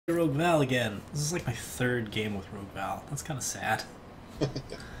Rogue Val again. This is like my third game with Rogue Val. That's kind of sad.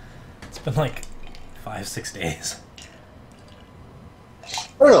 It's been like 5-6 days.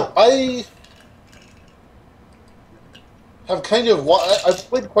 I don't know. I have kind of... I've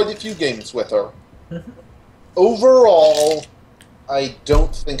played quite a few games with her. Overall, I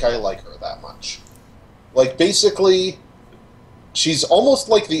don't think I like her that much. Like, basically, she's almost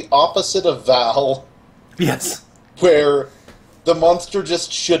like the opposite of Val. Yes. Where the monster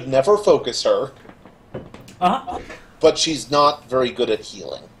just should never focus her. Uh-huh. But she's not very good at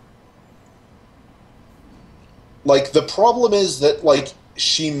healing. Like, the problem is that, like,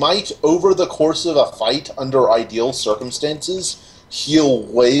 she might, over the course of a fight, under ideal circumstances, heal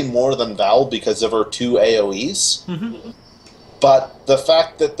way more than Val because of her 2 AoEs. Mm-hmm. But the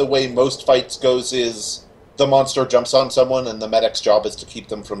fact that the way most fights goes is the monster jumps on someone and the medic's job is to keep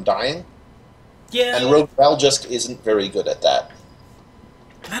them from dying. Yeah. And Rogue Val just isn't very good at that.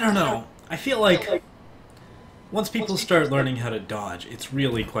 I don't know. I feel like once people start learning how to dodge, it's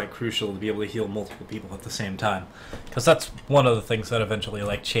really quite crucial to be able to heal multiple people at the same time. Because that's one of the things that eventually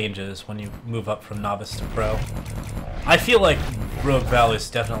like changes when you move up from novice to pro. I feel like Rogue Val is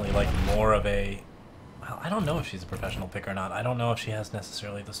definitely like more of a... Well, I don't know if she's a professional pick or not. I don't know if she has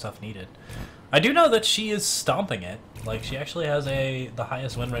necessarily the stuff needed. I do know that she is stomping it. Like, she actually has the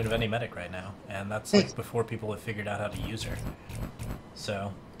highest win rate of any medic right now. And that's like before people have figured out how to use her.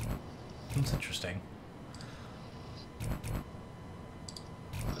 So, it's interesting.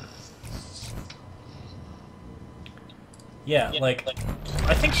 Yeah, like,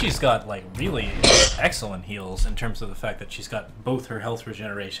 I think she's got, like, really excellent heals in terms of the fact that she's got both her health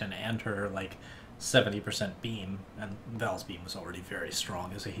regeneration and her, like, 70% beam, and Val's beam was already very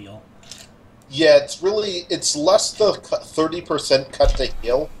strong as a heal. Yeah, it's less the 30% cut to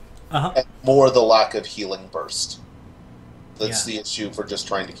heal, and more the lack of healing burst. That's the issue for just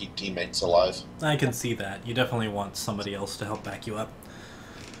trying to keep teammates alive. I can see that. You definitely want somebody else to help back you up.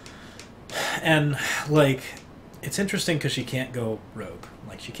 And, like, it's interesting because she can't go rogue.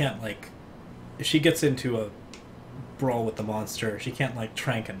 Like, she can't, like... If she gets into a brawl with the monster, she can't, like,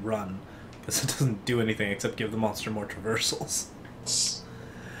 trank and run. Because it doesn't do anything except give the monster more traversals.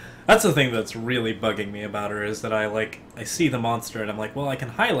 That's the thing that's really bugging me about her, is that I see the monster and I'm like, well, I can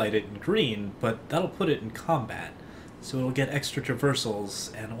highlight it in green, but that'll put it in combat. So it'll get extra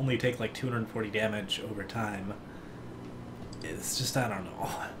traversals and only take like 240 damage over time. It's just, I don't know.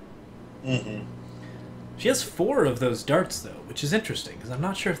 Mm-hmm. She has 4 of those darts, though, which is interesting, because I'm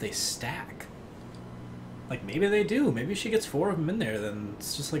not sure if they stack. Like, maybe they do. Maybe she gets 4 of them in there, then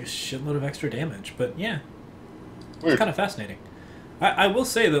it's just like a shitload of extra damage. But, yeah. Weird. It's kind of fascinating. I will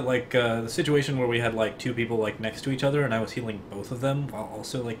say that, like, the situation where we had, like, 2 people, like, next to each other, and I was healing both of them, while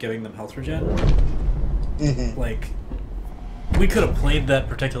also, like, giving them health regen, like, we could have played that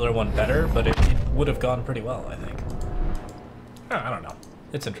particular one better, but it would have gone pretty well, I think. I don't know.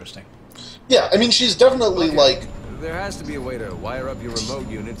 It's interesting. Yeah, I mean, she's definitely, like... There has to be a way to wire up your remote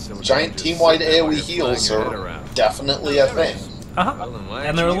units so giant team-wide AoE heals are definitely a thing.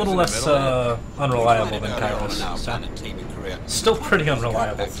 And they're a little less unreliable than Kairos. So. Still pretty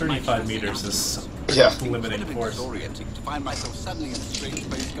unreliable. 35 meters is limiting force.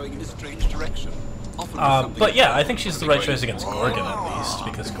 But yeah, I think she's the right choice against Gorgon at least,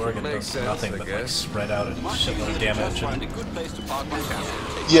 because Gorgon does nothing but like spread out a shitload of damage. And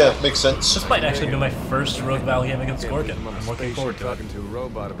yeah, makes sense. This might actually be my first Rogue Val game against Gorgon. I'm looking forward to it. Talking to a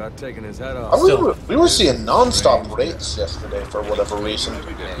robot about taking his head off. We were seeing non-stop raids yesterday for whatever reason.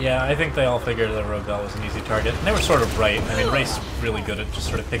 Yeah, I think they all figured that Rogue Val was an easy target. And they were sort of right. I mean, Ray's really good at just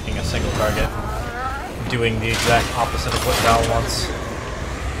sort of picking a single target, doing the exact opposite of what Val wants.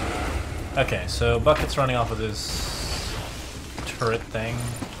 Okay, so Bucket's running off with his turret thing.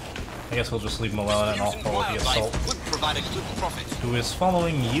 I guess we'll just leave him alone and I'll follow the assault. Who is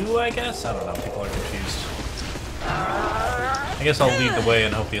following you, I guess? I don't know, people are confused. I guess I'll lead the way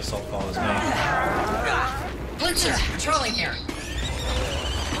and hope the assault follows me. Blitzer, patrolling here.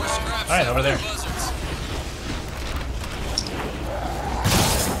 Alright, over there.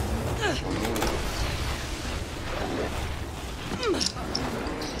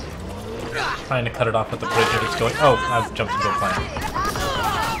 Trying to cut it off with the bridge if it's going. Oh, I've jumped into a plant.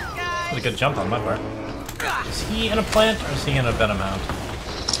 That was a good jump on my part. Is he in a plant or is he in a venom hound?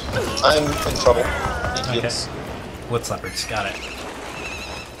 I'm in trouble. Okay. Blitz leopards, got it.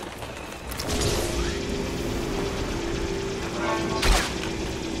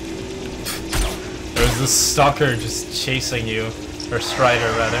 There's this stalker just chasing you, or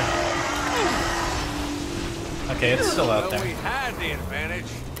strider rather. Okay, it's still out there. We had the advantage.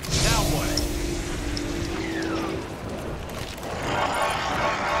 Now what?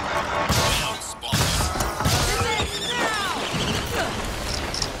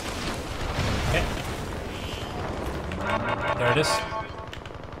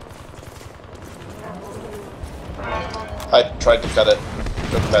 tried to cut it.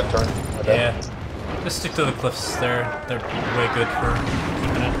 Took that turn. Yeah. Just stick to the cliffs. They're way good for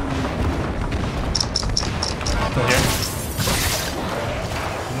keeping it. Still here?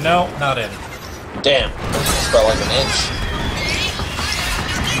 No, not in. Damn. It's about like an inch.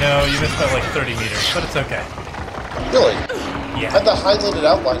 No, you missed by like 30 meters, but it's okay. Really? Yeah. I had the highlighted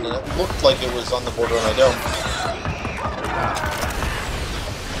outline and it looked like it was on the border and I don't.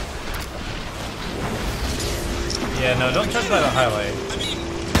 Yeah, no, don't judge by the highlight.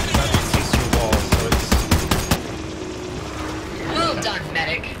 That sees through walls, so it's... Well done,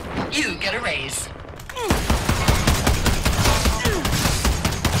 medic. You get a raise.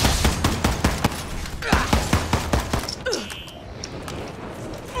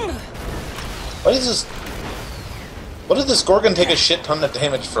 What did this Gorgon take a shit ton of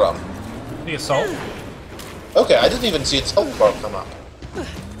damage from? The assault? Okay, I didn't even see its health bar come up.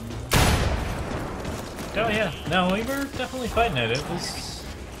 Oh yeah, no, we were definitely fighting it. It was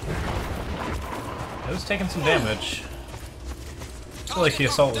taking some damage. I feel like the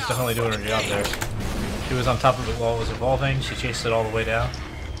assault was definitely doing her job there. She was on top of it while it was evolving. She chased it all the way down.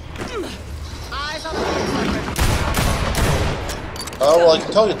 Oh, well, I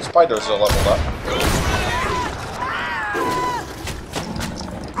can tell you the spiders are leveled up.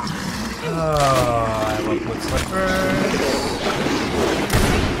 Oh, I love wood slippers.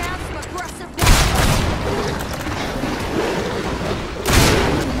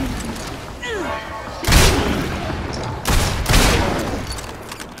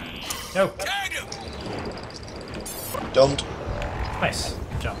 Nope. Don't. Nice.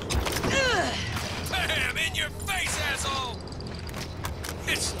 Jump. Bam! In your face, asshole!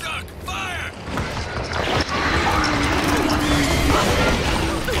 It's stuck! Fire!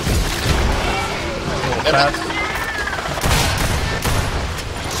 Tap.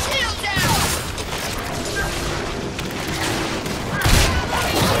 Shield down!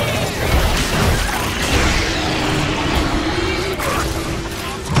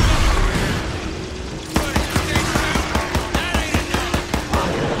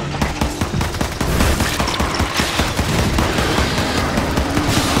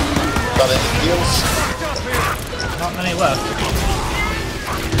 Got any heals? Not many left.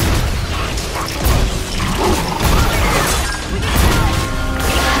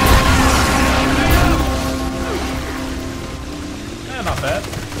 Not bad.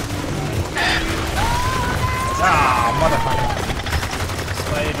 Ah, motherfucker.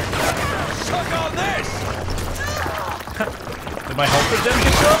 Spider trap. Suck on this! Did my health regen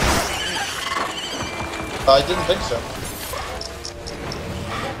get dropped? I didn't think so.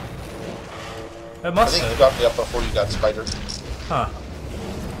 It I must think you have. got me up before you got spidered. Huh.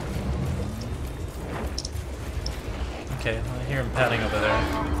 Okay, I hear him padding over there.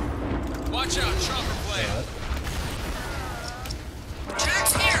 Watch out, chopper plane! Yeah.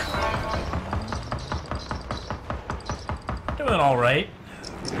 Jack's here! Doing alright.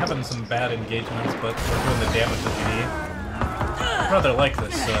 Having some bad engagements, but we're doing the damage that we need. I rather like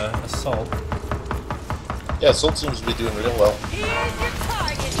this assault. Yeah, Soul seems to be doing real well. Here's your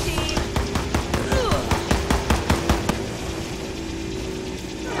target, team.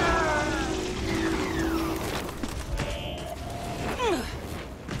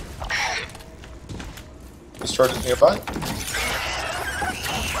 Is Charging nearby?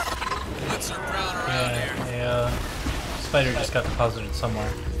 Let's around around here. Yeah, spider just got deposited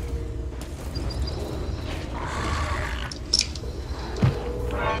somewhere.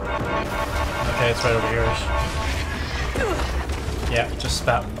 Okay, it's right over here. Yeah, just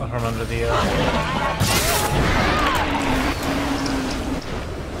spat from under the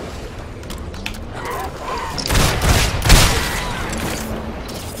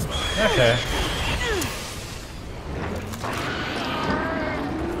Okay.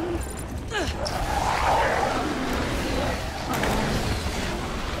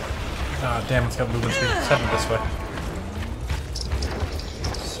 Ah, damn, it's got movement speed. It's heading this way.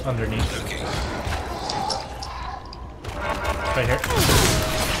 It's underneath. It's right here.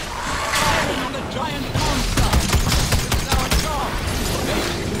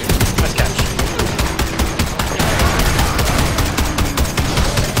 Nice catch.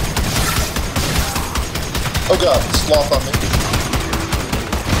 Oh god, sloth on me.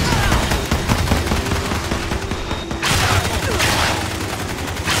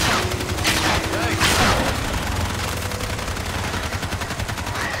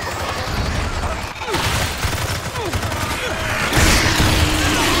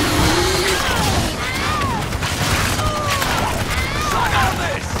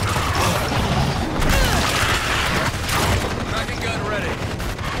 Tracking gun ready.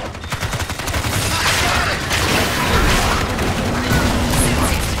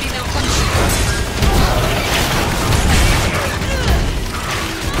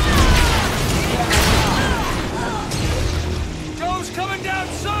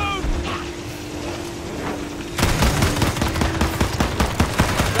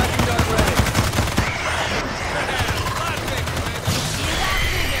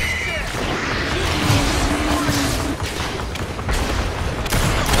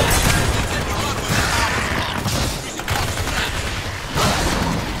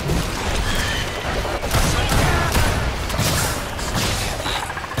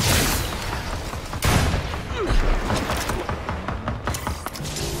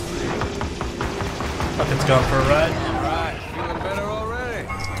 gone for a ride? Alright, feeling better already.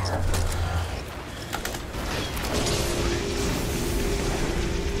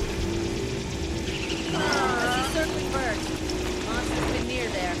 I see circling birds. Monster's been near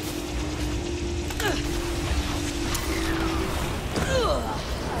there.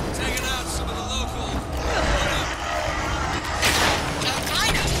 Taking out some of the locals.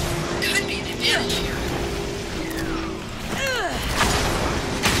 Albino. Could be an advantage here.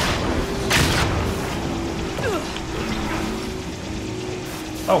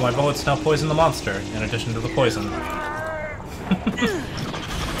 Oh, my bullets now poison the monster, in addition to the poison.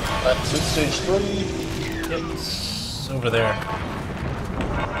 That's it, stage 3. It's over there.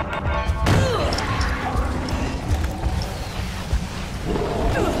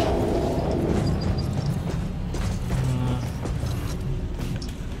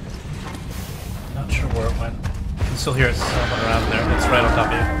 Not sure where it went. You can still hear it somewhere around there. It's right on top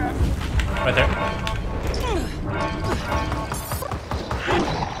of you. Right there.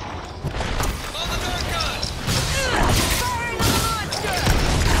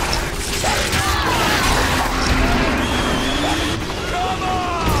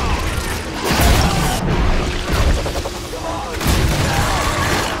 On the Gorgon!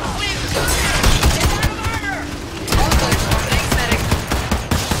 Firing on the monster! Thanks, medic.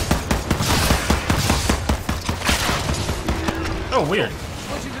 Oh, weird.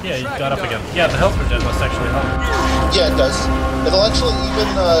 Yeah, you got up again. Yeah, the health regen must actually help. Yeah, it does. It'll actually even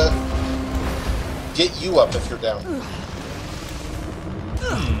get you up if you're down.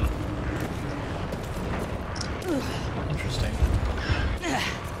 Interesting.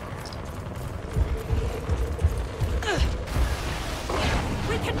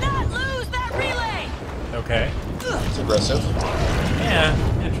 We cannot lose that relay! Okay. It's aggressive. Yeah,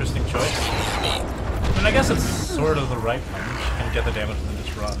 interesting choice. I mean, I guess it's sort of the right one. You can get the damage and then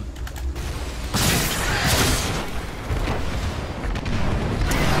just run.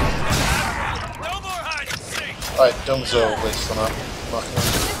 No more hide and seek! Alright, Domezo waits for not. I'm not gonna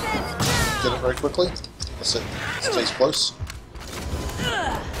get it very quickly. Unless it stays close.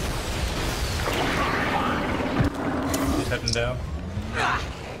 She's heading down.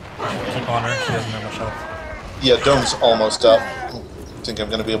 Keep on her, she doesn't have much health. Yeah, Dome's almost up. Think I'm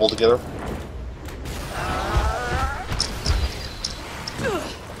gonna be able to get her.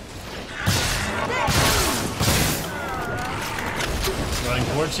 Running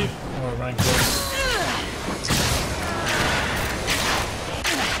towards you? Or running towards...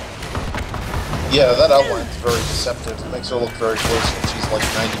 Yeah, that outline's very deceptive. It makes her look very close when she's like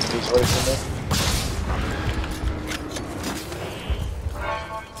 90 meters away from me.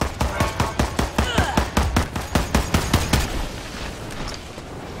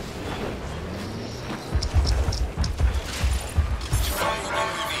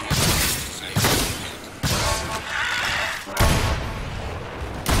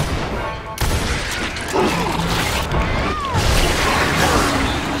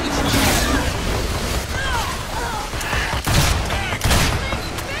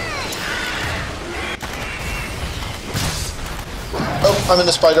 Oh, I'm in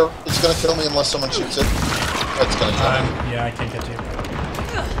a spider. It's gonna kill me unless someone shoots it. That's gonna kill me. Yeah, I can't get to you.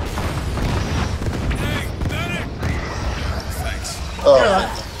 Hey, medic! Thanks. Oh,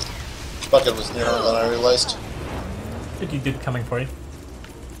 bucket was nearer than I realized. Good coming for you.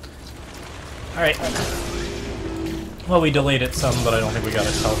 Alright. Well, we delayed it some, but I don't think we got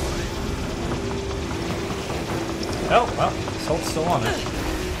its help. Oh, well, Salt's still on it.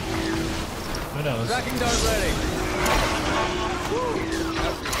 Who knows? Tracking dart ready.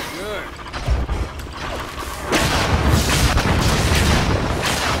 That feels good.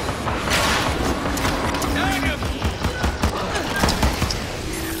 Tag him!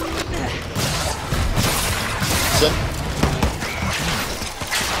 Sit.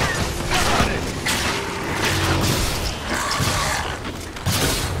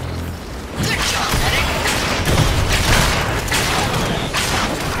 Good job, medic.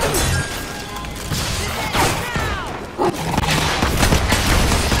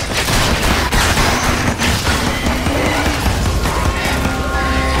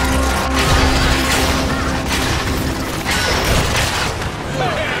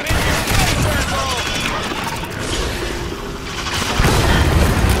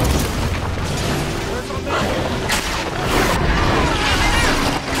 We're about to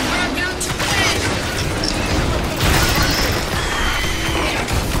win.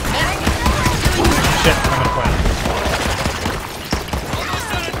 Shit, I'm gonna quit. Almost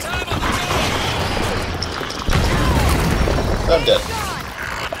out of time on the I'm dead.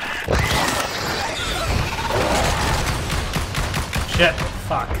 Shit,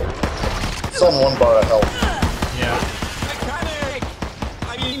 fuck. It's on 1 bar of health. Yeah. Mechanic!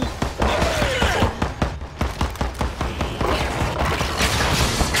 I mean...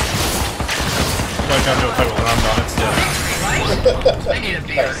 Like I'm doing a fight with an arm on it still. Right? I need a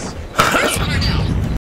beer. Where's Cornell?